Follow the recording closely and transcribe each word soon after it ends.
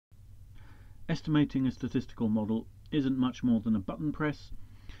Estimating a statistical model isn't much more than a button press,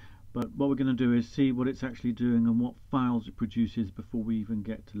 but what we're going to do is see what it's actually doing and what files it produces before we even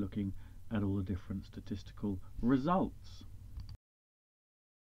get to looking at all the different statistical results.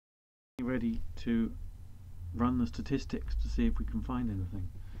 Ready to run the statistics to see if we can find anything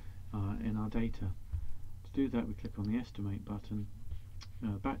in our data. To do that, we click on the estimate button.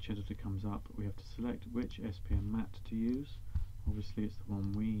 Batch editor comes up. We have to select which SPM mat to use. Obviously it's the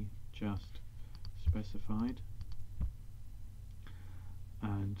one we just specified,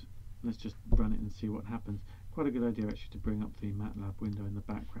 and let's just run it and see what happens. Quite a good idea actually to bring up the Matlab window in the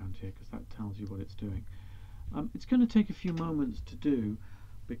background here, because that tells you what it's doing. It's going to take a few moments to do,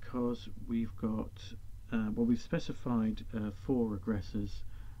 because we've got we've specified 4 regressors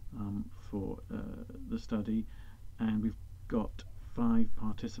for the study, and we've got 5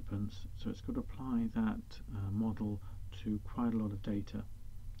 participants, so it's got to apply that model to quite a lot of data.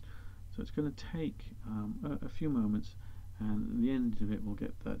 So it's going to take a few moments, and at the end of it we'll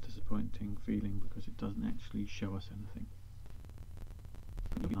get that disappointing feeling because it doesn't actually show us anything.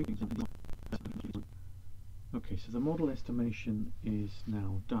 Okay, so the model estimation is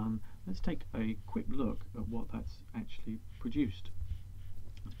now done. Let's take a quick look at what that's actually produced.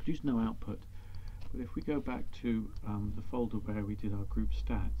 It's produced no output, but if we go back to the folder where we did our group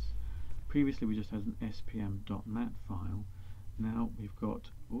stats, previously we just had an spm.mat file. Now we've got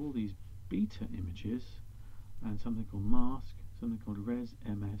all these beta images and something called mask, something called res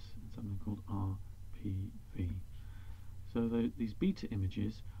ms, and something called rpv. So these beta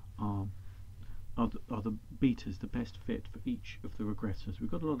images are the betas, the best fit for each of the regressors.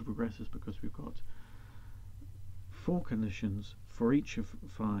 We've got a lot of regressors because we've got 4 conditions for each of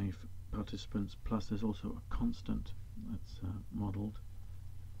 5 participants, plus there's also a constant that's modelled.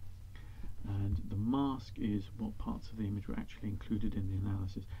 And the mask is what parts of the image were actually included in the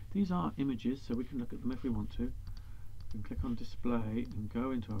analysis. These are images, so we can look at them if we want to. We can click on display and go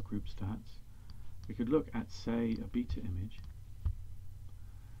into our group stats. We could look at, say, a beta image.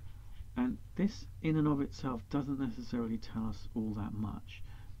 And this in and of itself doesn't necessarily tell us all that much,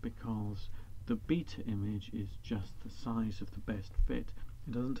 because the beta image is just the size of the best fit.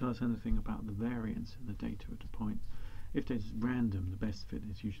 It doesn't tell us anything about the variance in the data at a point. If it's random, the best fit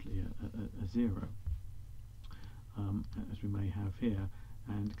is usually a 0, as we may have here,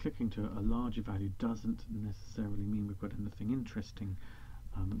 and clicking to a larger value doesn't necessarily mean we've got anything interesting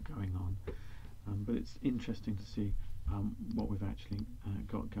going on, but it's interesting to see what we've actually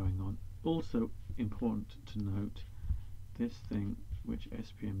got going on. Also important to note this thing which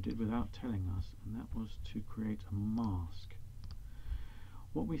SPM did without telling us, and that was to create a mask.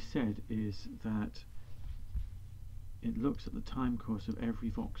 What we said is that it looks at the time course of every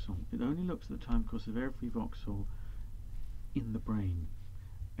voxel. It only looks at the time course of every voxel in the brain.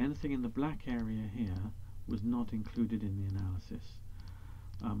 Anything in the black area here was not included in the analysis.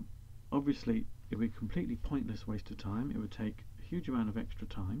 Obviously it would be a completely pointless waste of time. It would take a huge amount of extra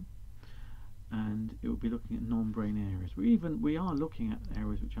time, and it would be looking at non-brain areas. We are looking at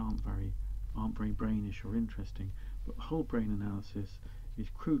areas which aren't very brainish or interesting, but whole brain analysis is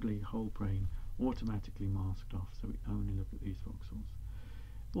crudely whole brain, automatically masked off, so we only look at these voxels.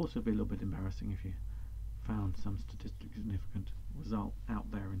 It would also be a little bit embarrassing if you found some statistically significant result out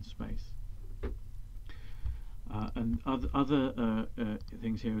there in space. And other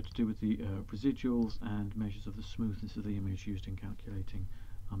things here are to do with the residuals and measures of the smoothness of the image used in calculating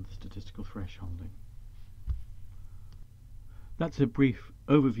the statistical thresholding. That's a brief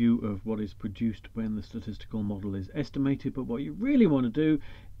overview of what is produced when the statistical model is estimated, but what you really want to do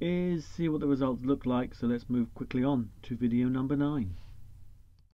is see what the results look like, so let's move quickly on to video number 9.